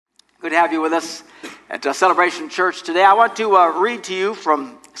Good to have you with us at Celebration Church today. I want to read to you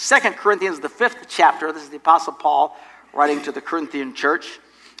from 2 Corinthians, the 5th chapter. This is the Apostle Paul writing to the Corinthian church.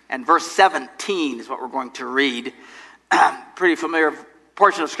 And verse 17 is what we're going to read. Pretty familiar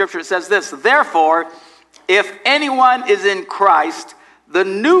portion of Scripture. It says this: "Therefore, if anyone is in Christ, the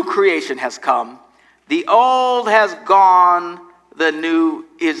new creation has come. The old has gone, the new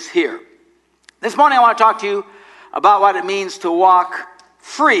is here." This morning I want to talk to you about what it means to walk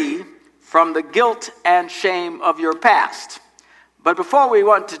free from the guilt and shame of your past. But before we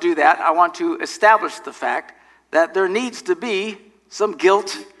want to do that, I want to establish the fact that there needs to be some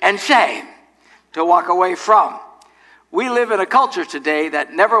guilt and shame to walk away from. We live in a culture today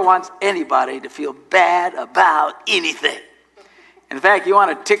that never wants anybody to feel bad about anything. In fact, you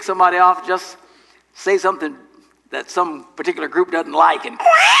want to tick somebody off, just say something that some particular group doesn't like, and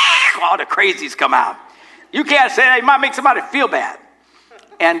all the crazies come out. You can't say that. You might make somebody feel bad.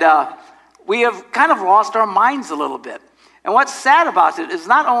 And we have kind of lost our minds a little bit. And what's sad about it is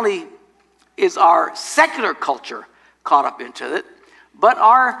not only is our secular culture caught up into it, but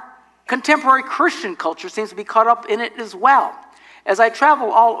our contemporary Christian culture seems to be caught up in it as well. As I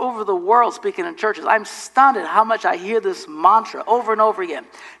travel all over the world speaking in churches, I'm stunned at how much I hear this mantra over and over again.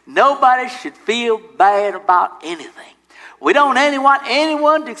 Nobody should feel bad about anything. We don't want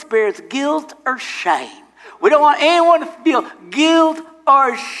anyone to experience guilt or shame. We don't want anyone to feel guilt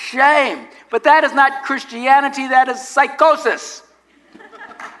or shame. But that is not Christianity, that is psychosis.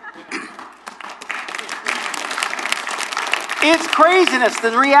 It's craziness.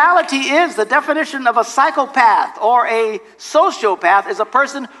 The reality is, the definition of a psychopath or a sociopath is a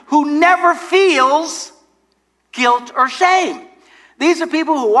person who never feels guilt or shame. These are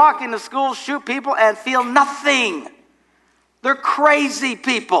people who walk into schools, shoot people, and feel nothing. They're crazy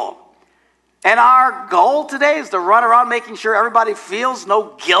people. And our goal today is to run around making sure everybody feels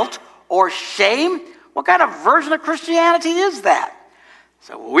no guilt or shame. What kind of version of Christianity is that?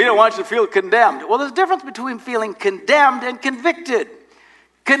 So we don't want you to feel condemned. Well, there's a difference between feeling condemned and convicted.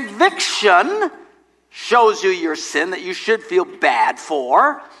 Conviction shows you your sin that you should feel bad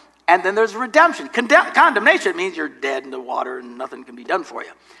for. And then there's redemption. Condemnation means you're dead in the water and nothing can be done for you.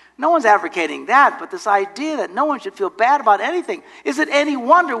 No one's advocating that, but this idea that no one should feel bad about anything. Is it any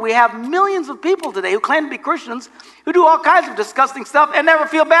wonder we have millions of people today who claim to be Christians who do all kinds of disgusting stuff and never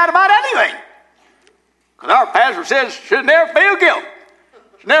feel bad about anything? Because our pastor says should never feel guilt.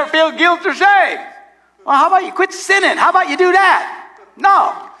 Should never feel guilt or shame. Well, how about you quit sinning? How about you do that?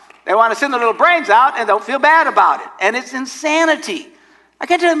 No. They want to send their little brains out and don't feel bad about it. And it's insanity. I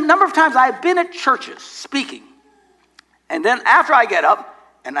can't tell you the number of times I've been at churches speaking. And then after I get up,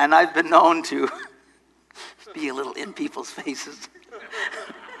 and I've been known to be a little in people's faces.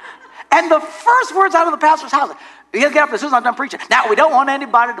 And the first words out of the pastor's house, he has to get up as soon as I'm done preaching. Now, we don't want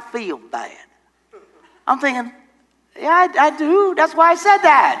anybody to feel bad. I'm thinking, yeah, I do. That's why I said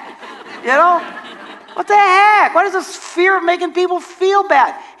that. You know? What the heck? What is this fear of making people feel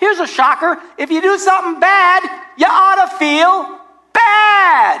bad? Here's a shocker. If you do something bad, you ought to feel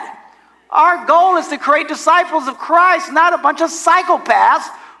bad. Our goal is to create disciples of Christ, not a bunch of psychopaths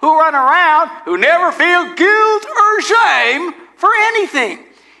who run around who never feel guilt or shame for anything.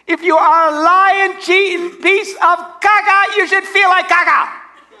 If you are a lying, cheating piece of caca, you should feel like caca.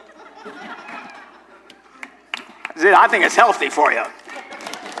 I think it's healthy for you.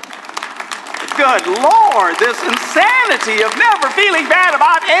 Good Lord, this insanity of never feeling bad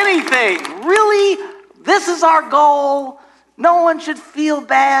about anything. Really? This is our goal? No one should feel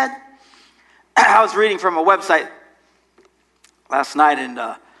bad? I was reading from a website last night, and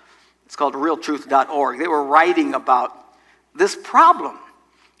it's called realtruth.org. They were writing about this problem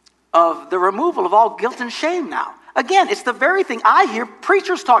of the removal of all guilt and shame now. Again, it's the very thing I hear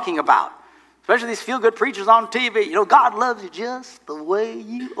preachers talking about, especially these feel-good preachers on TV. You know, God loves you just the way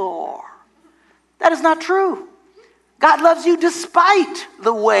you are. That is not true. God loves you despite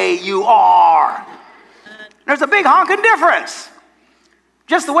the way you are. There's a big honking difference.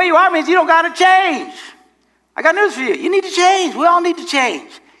 Just the way you are means you don't got to change. I got news for you. You need to change. We all need to change.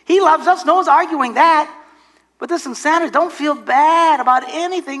 He loves us. No one's arguing that. But this insanity, don't feel bad about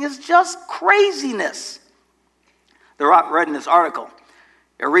anything, is just craziness. The Rock read in this article.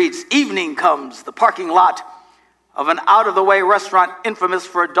 It reads, "Evening comes, the parking lot of an out-of-the-way restaurant infamous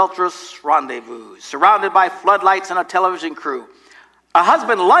for adulterous rendezvous, surrounded by floodlights and a television crew. A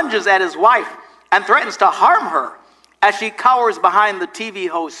husband lunges at his wife and threatens to harm her as she cowers behind the TV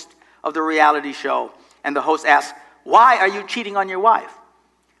host of the reality show. And the host asks, 'Why are you cheating on your wife?'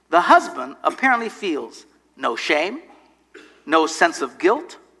 The husband apparently feels no shame, no sense of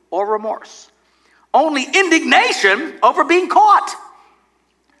guilt or remorse, only indignation over being caught.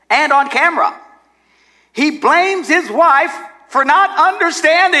 and on camera. He blames his wife for not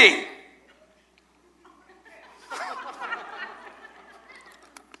understanding.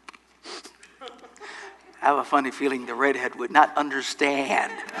 I have a funny feeling the redhead would not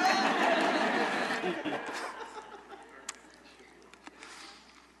understand.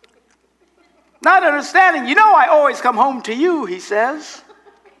 Not understanding. You know I always come home to you, he says.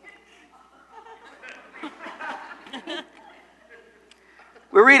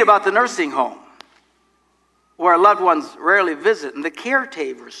 We read about the nursing home where loved ones rarely visit, and the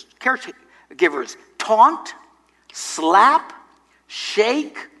caregivers taunt, slap,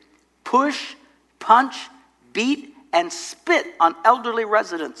 shake, push, punch, beat, and spit on elderly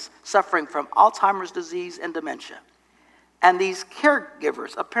residents suffering from Alzheimer's disease and dementia. And these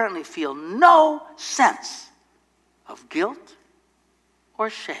caregivers apparently feel no sense of guilt or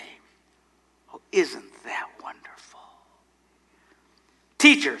shame. Oh, isn't that wonderful?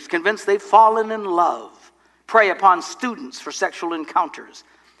 Teachers, convinced they've fallen in love, prey upon students for sexual encounters,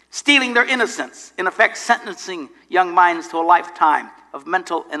 stealing their innocence, in effect sentencing young minds to a lifetime of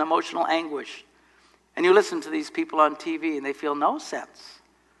mental and emotional anguish. And you listen to these people on TV and they feel no sense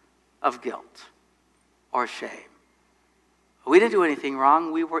of guilt or shame. We didn't do anything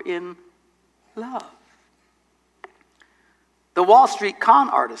wrong. We were in love. The Wall Street con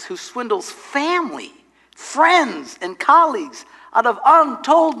artist who swindles family, friends, and colleagues out of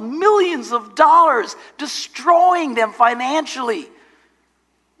untold millions of dollars, destroying them financially.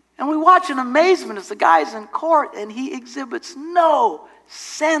 And we watch in amazement as the guy's in court and he exhibits no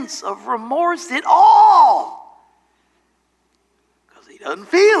sense of remorse at all, because he doesn't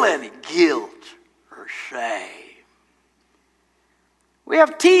feel any guilt or shame. We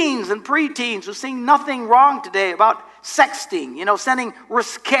have teens and preteens who see nothing wrong today about sexting, sending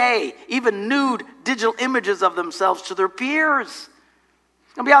risque, even nude digital images of themselves to their peers.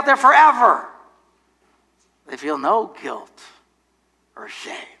 It's going to be out there forever. They feel no guilt or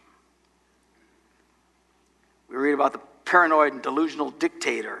shame. We read about the paranoid and delusional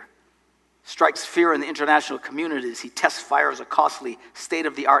dictator strikes fear in the international community as he test fires a costly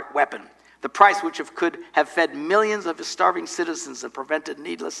state-of-the-art weapon, the price which could have fed millions of his starving citizens and prevented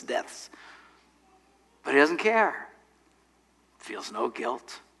needless deaths. But he doesn't care. Feels no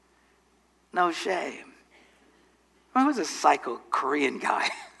guilt, no shame. Who's this psycho Korean guy?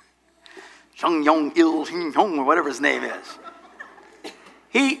 Jung Yong Il Shin Yong, or whatever his name is.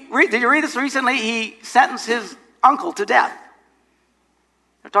 Did you read this recently? He sentenced his uncle to death.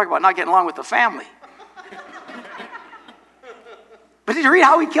 They're talking about not getting along with the family. But did you read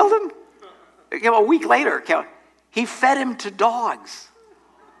how he killed him? A week later, he fed him to dogs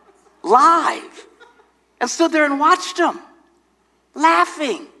live and stood there and watched them,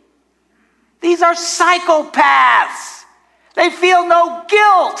 laughing. These are psychopaths. They feel no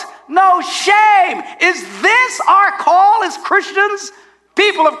guilt, no shame. Is this our call as Christians,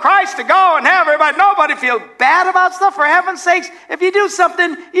 people of Christ, to go and have nobody feel bad about stuff? For heaven's sakes, if you do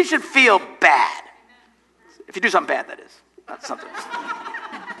something, you should feel bad. If you do something bad, that is. Not something.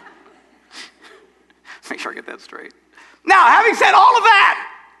 Make sure I get that straight. Now, having said all of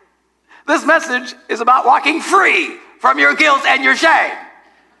that, this message is about walking free from your guilt and your shame.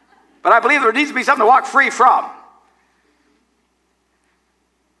 But I believe there needs to be something to walk free from.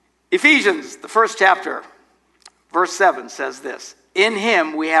 Ephesians, the first chapter, verse 7 says this: in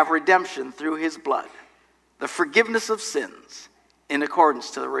him we have redemption through his blood, the forgiveness of sins, in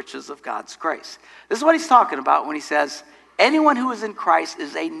accordance to the riches of God's grace. This is what he's talking about when he says, anyone who is in Christ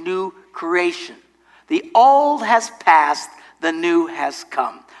is a new creation. The old has passed, the new has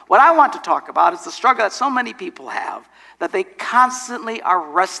come. What I want to talk about is the struggle that so many people have, that they constantly are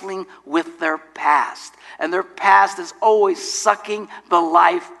wrestling with their past. And their past is always sucking the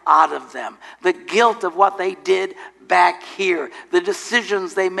life out of them. The guilt of what they did back here. The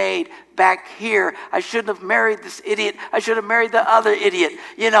decisions they made back here. I shouldn't have married this idiot. I should have married the other idiot.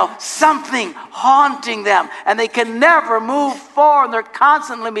 Something haunting them. And they can never move forward. And they're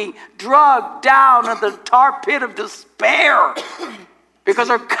constantly being drugged down in the tar pit of despair. Because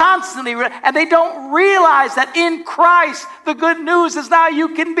they're constantly, and they don't realize that in Christ, the good news is now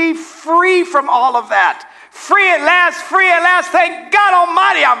you can be free from all of that. Free at last, free at last. Thank God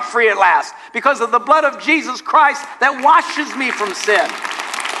Almighty I'm free at last. Because of the blood of Jesus Christ that washes me from sin.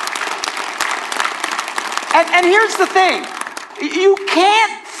 And here's the thing. You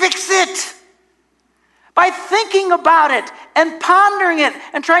can't fix it. By thinking about it and pondering it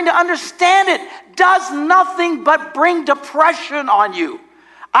and trying to understand it does nothing but bring depression on you.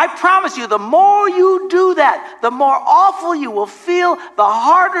 I promise you, the more you do that, the more awful you will feel, the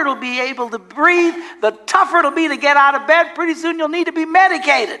harder it'll be able to breathe, the tougher it'll be to get out of bed. Pretty soon you'll need to be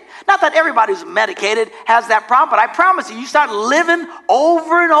medicated. Not that everybody who's medicated has that problem, but I promise you, you start living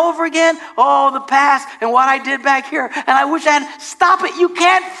over and over again, oh, the past and what I did back here, and I wish I had. Stop it. You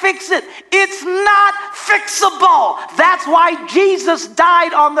can't fix it. It's not fixable. That's why Jesus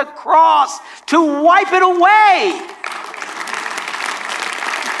died on the cross, to wipe it away.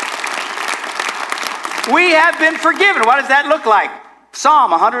 We have been forgiven. What does that look like? Psalm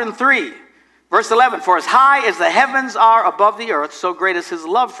 103, verse 11. For as high as the heavens are above the earth, so great is his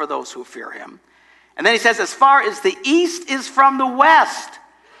love for those who fear him. And then he says, as far as the east is from the west,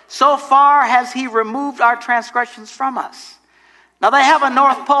 so far has he removed our transgressions from us. Now they have a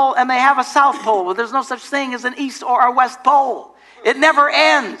North Pole and they have a South Pole. Well, there's no such thing as an East or a West Pole. It never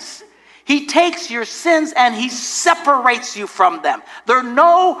ends. He takes your sins and he separates you from them. They're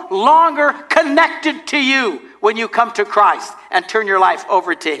no longer connected to you when you come to Christ and turn your life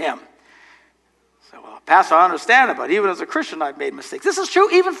over to him. So, well, Pastor, I understand it, but even as a Christian, I've made mistakes. This is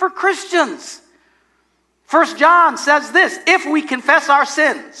true even for Christians. 1 John says this, if we confess our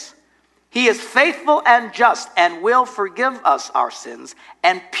sins, he is faithful and just and will forgive us our sins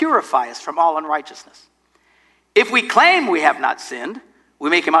and purify us from all unrighteousness. If we claim we have not sinned, we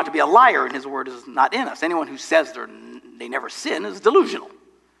make him out to be a liar and his word is not in us. Anyone who says they never sin is delusional.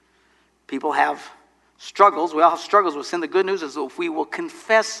 People have struggles. We all have struggles with sin. The good news is if we will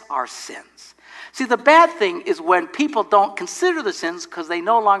confess our sins. See, the bad thing is when people don't consider the sins because they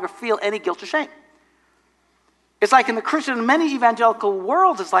no longer feel any guilt or shame. It's like in the Christian and many evangelical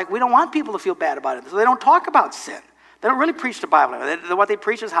worlds, it's like we don't want people to feel bad about it. So they don't talk about sin. They don't really preach the Bible. What they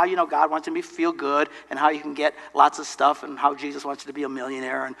preach is how, God wants you to feel good and how you can get lots of stuff and how Jesus wants you to be a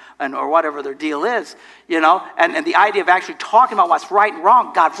millionaire and or whatever their deal is, And the idea of actually talking about what's right and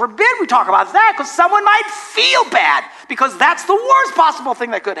wrong, God forbid we talk about that because someone might feel bad because that's the worst possible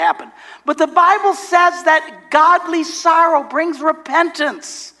thing that could happen. But the Bible says that godly sorrow brings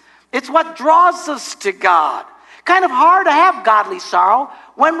repentance. It's what draws us to God. Kind of hard to have godly sorrow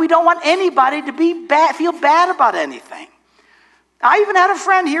when we don't want anybody to feel bad about anything. I even had a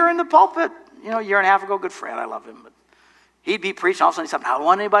friend here in the pulpit, a year and a half ago, good friend, I love him, but he'd be preaching, all of a sudden he'd say, I don't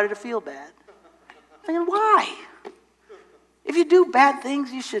want anybody to feel bad. I'm thinking, why? If you do bad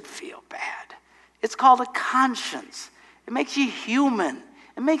things, you should feel bad. It's called a conscience. It makes you human.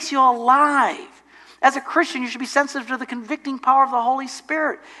 It makes you alive. As a Christian, you should be sensitive to the convicting power of the Holy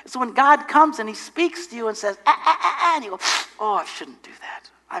Spirit. So when God comes and he speaks to you and says, and you go, oh, I shouldn't do that.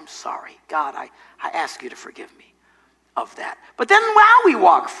 I'm sorry. God, I ask you to forgive me of that. But then now we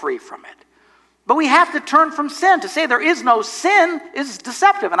walk free from it. But we have to turn from sin. To say there is no sin is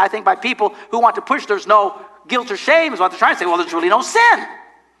deceptive. And I think by people who want to push there's no guilt or shame is what they're trying to say, well, there's really no sin.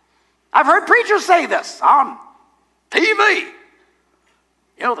 I've heard preachers say this on TV.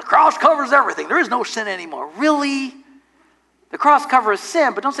 The cross covers everything. There is no sin anymore. Really? The cross covers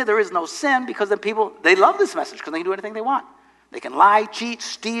sin, but don't say there is no sin because then people, they love this message because they can do anything they want. They can lie, cheat,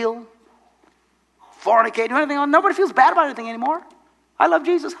 steal, fornicate, do anything. Nobody feels bad about anything anymore. I love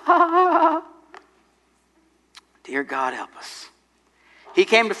Jesus. Ha, ha, ha. Dear God, help us. He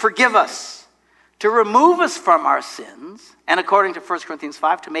came to forgive us, to remove us from our sins, and according to 1 Corinthians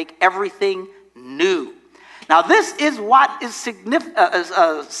 5, to make everything new. Now, this is what is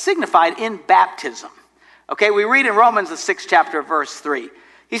signified in baptism. Okay, we read in Romans, the 6th chapter, verse 3.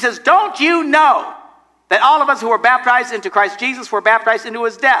 He says, don't you know that all of us who were baptized into Christ Jesus were baptized into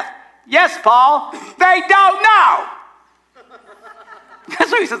his death? Yes, Paul, they don't know.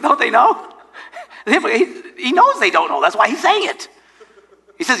 That's what he says, don't they know? He knows they don't know. That's why he's saying it.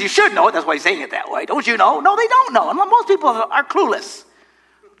 He says you should know it. That's why he's saying it that way. Don't you know? No, they don't know. And most people are clueless.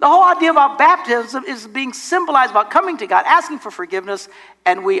 The whole idea about baptism is being symbolized about coming to God, asking for forgiveness,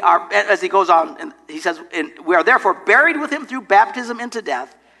 and we are, as he goes on, and he says, we are therefore buried with him through baptism into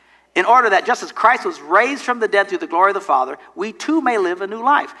death, in order that just as Christ was raised from the dead through the glory of the Father, we too may live a new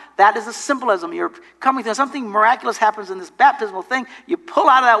life. That is a symbolism. You're coming to something miraculous happens in this baptismal thing. You pull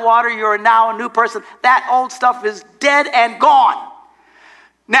out of that water, you're now a new person. That old stuff is dead and gone.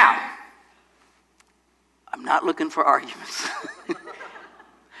 Now, I'm not looking for arguments.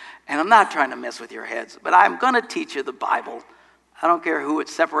 And I'm not trying to mess with your heads, but I'm going to teach you the Bible. I don't care who it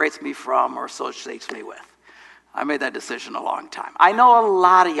separates me from or associates me with. I made that decision a long time. I know a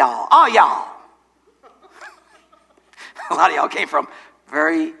lot of y'all. Oh, y'all. A lot of y'all came from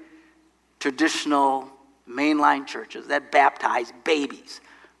very traditional mainline churches that baptize babies.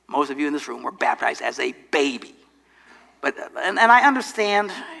 Most of you in this room were baptized as a baby. And I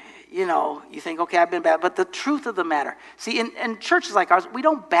understand you think, okay, I've been baptized. But the truth of the matter, see, in churches like ours, we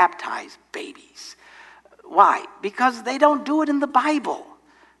don't baptize babies. Why? Because they don't do it in the Bible.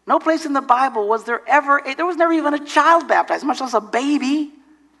 No place in the Bible was there was never even a child baptized, much less a baby.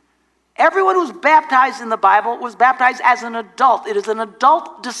 Everyone who's baptized in the Bible was baptized as an adult. It is an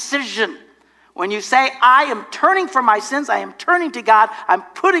adult decision. When you say, I am turning from my sins, I am turning to God, I'm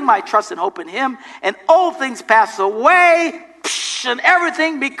putting my trust and hope in Him, and old things pass away, and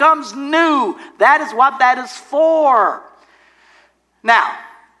everything becomes new. That is what that is for. Now,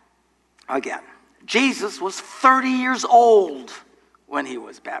 again, Jesus was 30 years old when he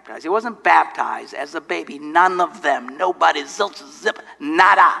was baptized. He wasn't baptized as a baby. None of them, nobody, zilch, zip,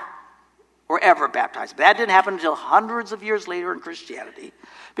 nada, were ever baptized. But that didn't happen until hundreds of years later in Christianity,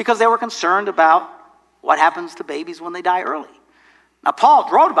 because they were concerned about what happens to babies when they die early. Now, Paul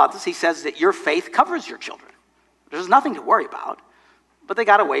wrote about this. He says that your faith covers your children. There's nothing to worry about. But they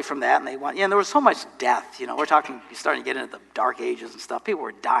got away from that, and there was so much death. We're starting to get into the dark ages and stuff. People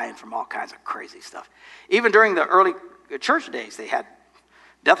were dying from all kinds of crazy stuff. Even during the early church days,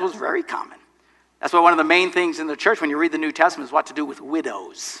 death was very common. That's why one of the main things in the church when you read the New Testament is what to do with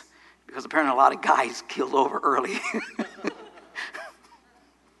widows. Because apparently a lot of guys killed over early. I'm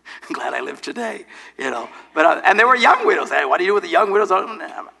glad I live today, But and there were young widows. What do you do with the young widows?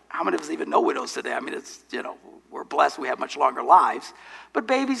 How many of us even know widows today? I mean, it's, we're blessed. We have much longer lives. But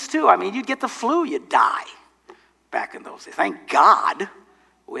babies too. I mean, you'd get the flu, you'd die back in those days. Thank God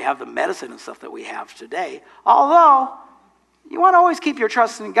we have the medicine and stuff that we have today. Although, you want to always keep your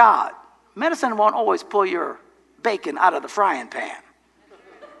trust in God. Medicine won't always pull your bacon out of the frying pan.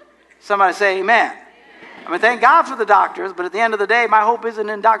 Somebody say amen. I mean, thank God for the doctors, but at the end of the day, my hope isn't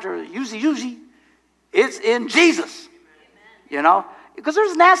in Dr. Uzi. It's in Jesus. Because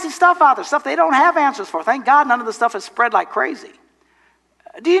there's nasty stuff out there, stuff they don't have answers for. Thank God none of the stuff is spread like crazy.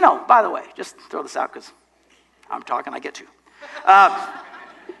 Do you know, by the way, just throw this out because I'm talking, I get to.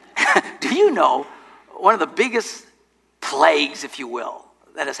 Do you know one of the biggest plagues, if you will,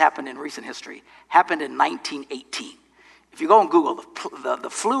 that has happened in recent history, happened in 1918. If you go and Google the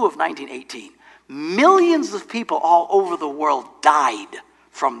flu of 1918, millions of people all over the world died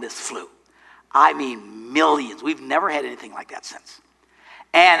from this flu. I mean, millions. We've never had anything like that since.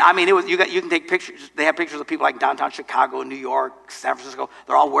 And I mean, you can take pictures. They have pictures of people like downtown Chicago, New York, San Francisco.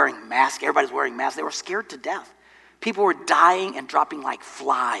 They're all wearing masks. Everybody's wearing masks. They were scared to death. People were dying and dropping like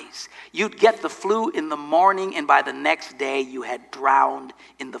flies. You'd get the flu in the morning, and by the next day, you had drowned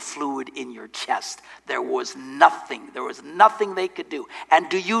in the fluid in your chest. There was nothing they could do. And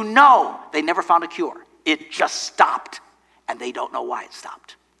do you know they never found a cure? It just stopped, and they don't know why it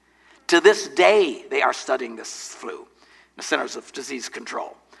stopped. To this day, they are studying this flu, the Centers of Disease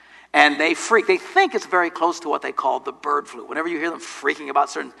Control. And they think it's very close to what they call the bird flu. Whenever you hear them freaking about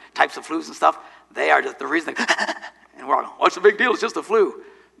certain types of flus and stuff, they are just the reason. And we're all going, what's the big deal? It's just a flu.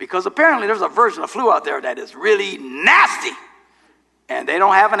 Because apparently there's a version of flu out there that is really nasty. And they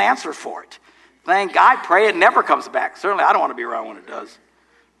don't have an answer for it. Thank God, I pray it never comes back. Certainly I don't want to be around when it does.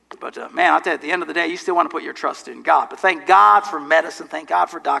 But man, I'll tell you, at the end of the day, you still want to put your trust in God. But thank God for medicine. Thank God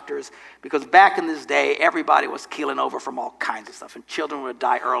for doctors. Because back in this day, everybody was keeling over from all kinds of stuff. And children would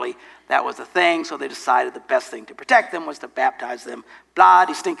die early. That was the thing. So they decided the best thing to protect them was to baptize them. Blah,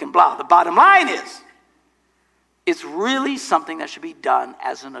 stinking blah. The bottom line is, it's really something that should be done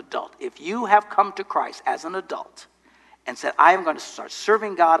as an adult. If you have come to Christ as an adult and said, I am going to start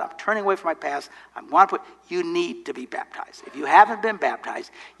serving God, I'm turning away from my past, you need to be baptized. If you haven't been baptized,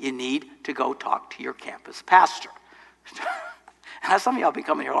 you need to go talk to your campus pastor. And some of y'all have been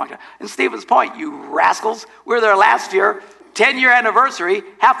coming here a long time. And Stephen's Point, you rascals, we were there last year, 10-year anniversary,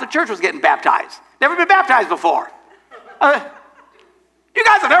 half the church was getting baptized. Never been baptized before. You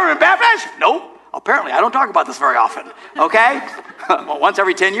guys have never been baptized? Nope. Apparently, I don't talk about this very often, okay? Well, once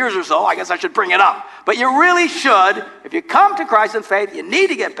every 10 years or so, I guess I should bring it up. But you really should. If you come to Christ in faith, you need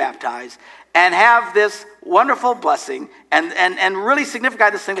to get baptized and have this wonderful blessing and really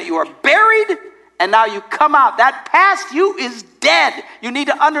signify this thing that you are buried and now you come out. That past you is dead. You need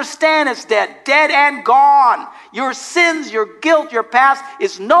to understand it's dead and gone. Your sins, your guilt, your past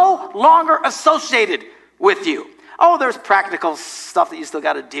is no longer associated with you. Oh, there's practical stuff that you still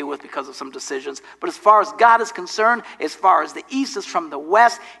got to deal with because of some decisions. But as far as God is concerned, as far as the east is from the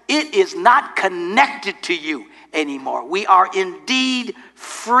west, it is not connected to you anymore. We are indeed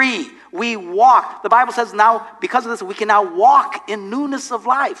free. We walk. The Bible says now, because of this, we can now walk in newness of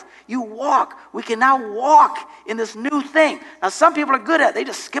life. You walk. We can now walk in this new thing. Now, some people are good at it. They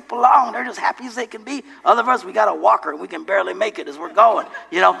just skip along. They're just happy as they can be. Other of us, we got a walker, and we can barely make it as we're going,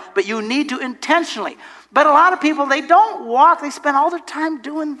 But you need to intentionally. But a lot of people, they don't walk. They spend all their time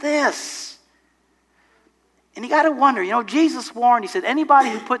doing this. And you got to wonder, Jesus warned. He said, anybody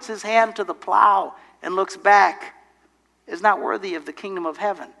who puts his hand to the plow and looks back is not worthy of the kingdom of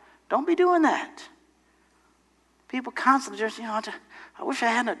heaven. Don't be doing that. People constantly just, I wish I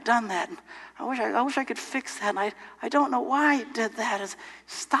hadn't done that. I wish I could fix that. And I don't know why I did that.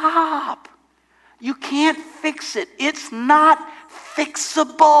 Stop. You can't fix it. It's not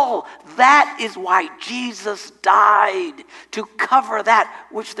fixable. That is why Jesus died, to cover that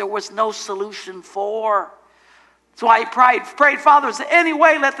which there was no solution for. That's why he prayed, Father, is there any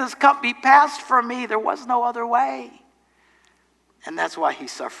way let this cup be passed from me? There was no other way. And that's why he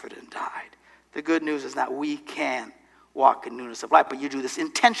suffered and died. The good news is that we can walk in newness of life, but you do this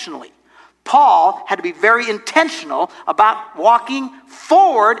intentionally. Paul had to be very intentional about walking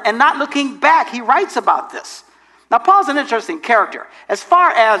forward and not looking back. He writes about this. Now, Paul's an interesting character. As far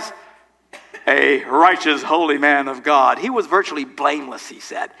as a righteous, holy man of God, he was virtually blameless, he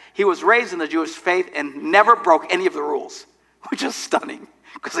said. He was raised in the Jewish faith and never broke any of the rules, which is stunning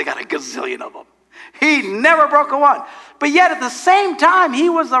because they got a gazillion of them. He never broke a one. But yet at the same time, he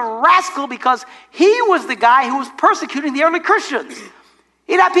was a rascal because he was the guy who was persecuting the early Christians.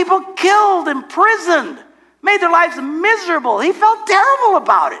 He'd had people killed, imprisoned, made their lives miserable. He felt terrible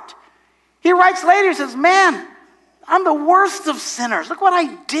about it. He writes later, he says, man, I'm the worst of sinners. Look what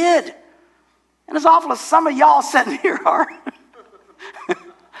I did. And as awful as some of y'all sitting here are, I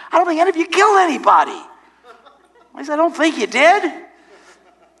don't think any of you killed anybody. I said, I don't think you did.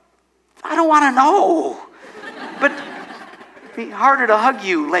 I don't want to know. But it'd be harder to hug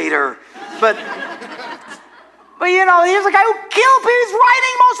you later. But here's a guy who killed people. He's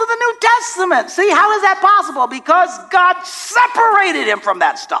writing most of the New Testament. See, how is that possible? Because God separated him from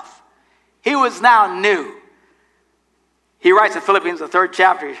that stuff. He was now new. He writes in Philippians, the 3rd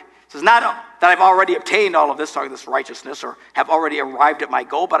chapter, he says, not that I've already obtained all of this, talking this righteousness, or have already arrived at my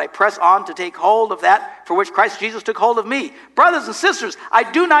goal, but I press on to take hold of that for which Christ Jesus took hold of me. Brothers and sisters, I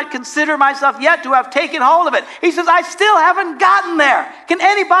do not consider myself yet to have taken hold of it. He says, I still haven't gotten there. Can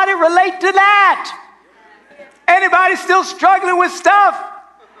anybody relate to that? Anybody still struggling with stuff?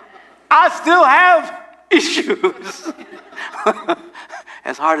 I still have issues.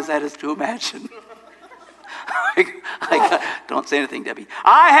 As hard as that is to imagine. Don't say anything, Debbie.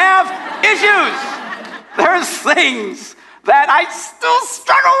 I have issues. There's things that I still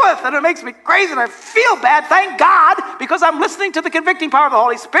struggle with, and it makes me crazy, and I feel bad. Thank God, because I'm listening to the convicting power of the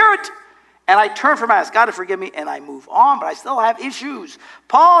Holy Spirit, and I turn from it. I ask God to forgive me, and I move on, but I still have issues.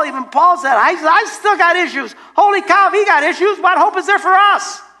 Paul said, I still got issues. Holy cow, if he got issues, what hope is there for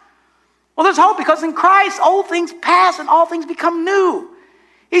us? Well, there's hope because in Christ, old things pass and all things become new.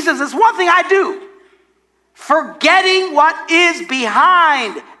 He says, there's one thing I do. Forgetting what is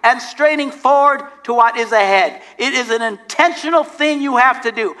behind and straining forward to what is ahead. It is an intentional thing you have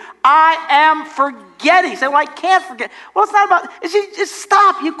to do. I am forgetting. You say, well, I can't forget. Well, it's not about, just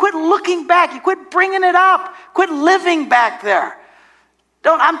stop. You quit looking back. You quit bringing it up. Quit living back there.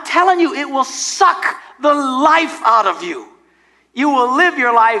 I'm telling you, it will suck the life out of you. You will live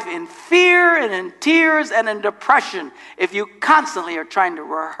your life in fear and in tears and in depression if you constantly are trying to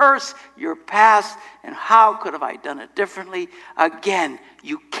rehearse your past and how could have I done it differently. Again,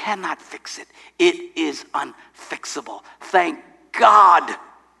 you cannot fix it. It is unfixable. Thank God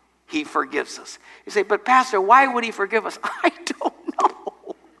he forgives us. You say, but Pastor, why would he forgive us? I don't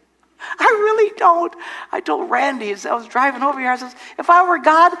know. I really don't. I told Randy as I was driving over here, I says, if I were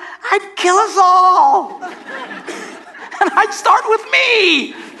God, I'd kill us all. And I'd start with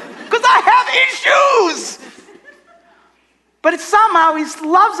me, because I have issues. But somehow he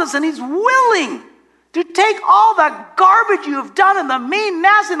loves us and he's willing to take all the garbage you have done and the mean,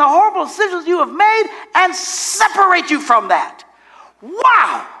 nasty, and the horrible decisions you have made and separate you from that.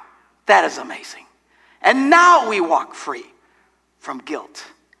 Wow, that is amazing. And now we walk free from guilt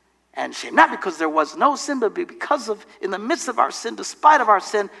and shame. Not because there was no sin, but because of, in the midst of our sin, despite of our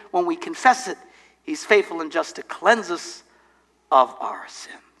sin, when we confess it, he's faithful and just to cleanse us of our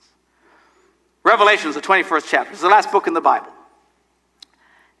sins. Revelation is the 21st chapter. It's the last book in the Bible.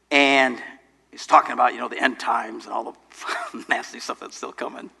 And he's talking about, the end times and all the nasty stuff that's still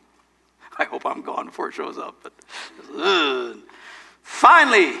coming. I hope I'm gone before it shows up. But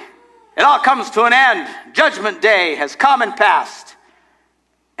finally, it all comes to an end. Judgment day has come and passed.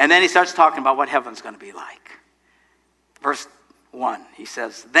 And then he starts talking about what heaven's going to be like. Verse 1. He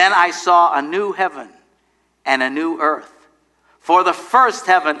says, "Then I saw a new heaven and a new earth. For the first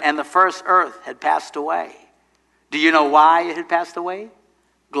heaven and the first earth had passed away." Do you know why it had passed away?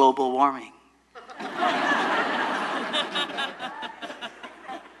 Global warming.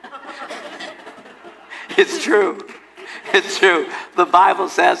 It's true. It's true. The Bible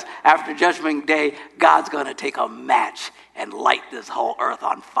says after Judgment Day, God's going to take a match and light this whole earth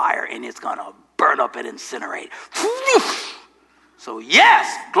on fire, and it's going to burn up and incinerate. So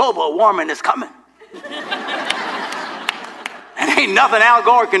yes, global warming is coming. And ain't nothing Al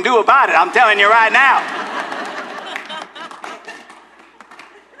Gore can do about it, I'm telling you right now.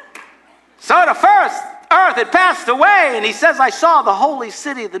 So the first earth had passed away, and he says, "I saw the holy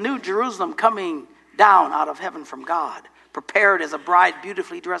city, the new Jerusalem, coming down out of heaven from God, prepared as a bride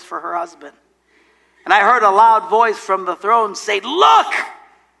beautifully dressed for her husband. And I heard a loud voice from the throne say, 'Look,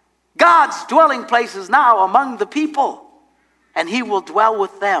 God's dwelling place is now among the people, and he will dwell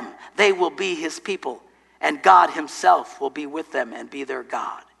with them. They will be his people, and God himself will be with them and be their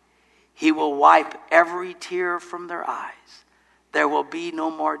God. He will wipe every tear from their eyes. There will be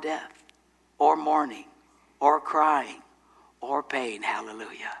no more death, or mourning, or crying, or pain.'"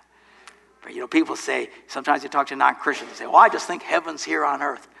 Hallelujah. But, people say, sometimes you talk to non-Christians and say, "Well, I just think heaven's here on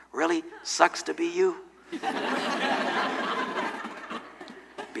earth." Really? Sucks to be you.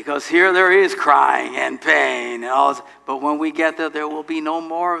 Because here there is crying and pain and all this, but when we get there, there will be no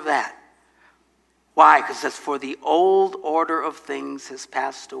more of that. Why? Because it's "for the old order of things has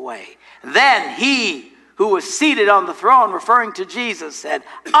passed away." Then he who was seated on the throne, referring to Jesus, said,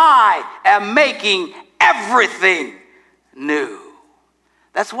 "I am making everything new."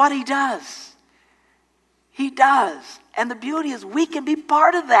 That's what he does. He does. And the beauty is we can be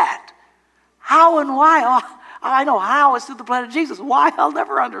part of that. How and why? Oh, I know how. It's through the blood of Jesus. Why? I'll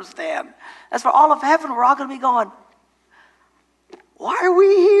never understand. As for all of heaven, we're all going to be going, "Why are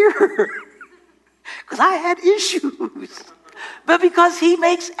we here?" Because I had issues. But because he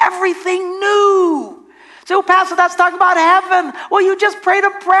makes everything new. So, Pastor, that's talking about heaven. Well, you just prayed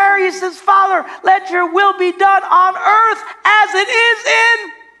a prayer. He says, "Father, let your will be done on earth as it is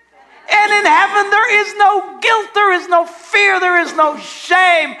in." And in heaven there is no guilt, there is no fear, there is no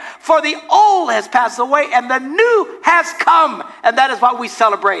shame. For the old has passed away and the new has come. And that is what we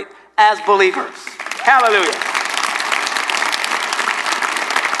celebrate as believers. Hallelujah.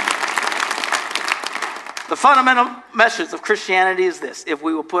 The fundamental message of Christianity is this: if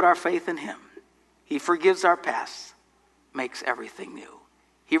we will put our faith in him, he forgives our past, makes everything new.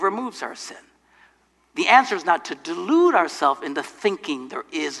 He removes our sin. The answer is not to delude ourselves into thinking there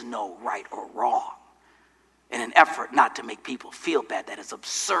is no right or wrong in an effort not to make people feel bad. That is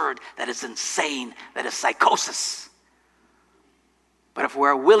absurd, that is insane, that is psychosis. But if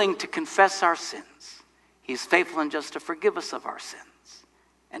we're willing to confess our sins, he's faithful and just to forgive us of our sins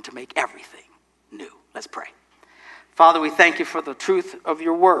and to make everything new. Let's pray. Father, we thank you for the truth of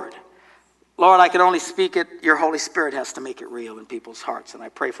your word. Lord, I can only speak it. Your Holy Spirit has to make it real in people's hearts. And I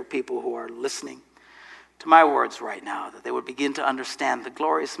pray for people who are listening to my words right now, that they would begin to understand the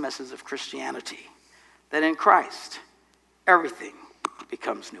glorious message of Christianity, that in Christ, everything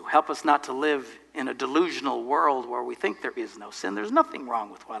becomes new. Help us not to live in a delusional world where we think there is no sin. There's nothing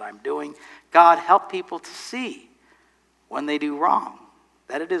wrong with what I'm doing. God, help people to see when they do wrong,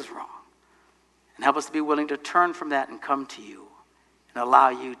 that it is wrong. And help us to be willing to turn from that and come to you and allow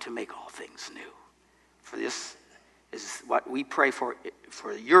you to make all things new. For this is what we pray for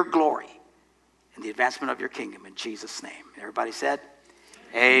your glory and the advancement of your kingdom in Jesus' name. Everybody said,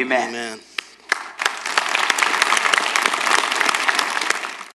 amen. Amen.